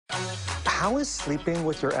How is sleeping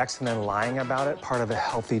with your ex and then lying about it part of a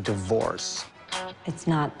healthy divorce? It's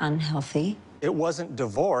not unhealthy. It wasn't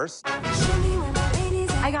divorce.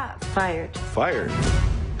 I got fired. Fired?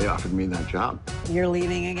 They offered me that job. You're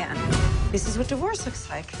leaving again. This is what divorce looks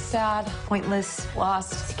like. Sad, pointless,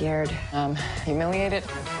 lost, scared. Humiliated.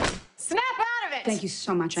 Snap out of it! Thank you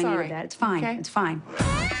so much. I Sorry. needed that. It's fine. Okay. It's fine.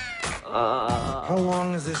 How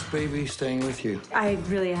long is this baby staying with you? I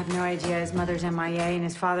really have no idea. His mother's MIA and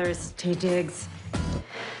his father is Tay Diggs.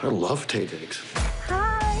 I love Tay Diggs.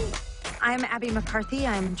 Hi. I'm Abby McCarthy.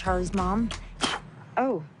 I'm Charlie's mom.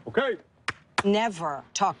 Oh. Okay. Never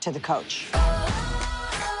talk to the coach.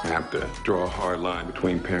 I have to draw a hard line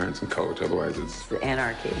between parents and coach, otherwise it's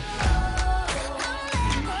Anarchy.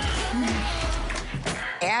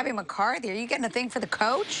 Abby McCarthy, are you getting a thing for the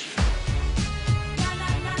coach?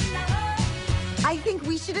 I think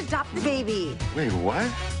we should adopt the baby. Wait, what?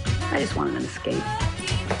 I just wanted an escape.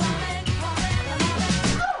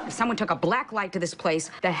 If someone took a black light to this place,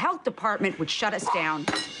 the health department would shut us down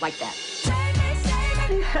like that.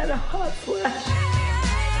 I had a hot flash.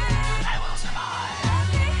 I will survive.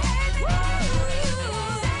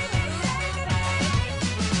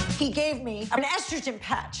 He gave me an estrogen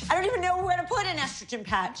patch. I don't even know where to put an estrogen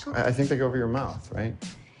patch. I think they go over your mouth, right?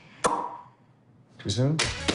 Too soon?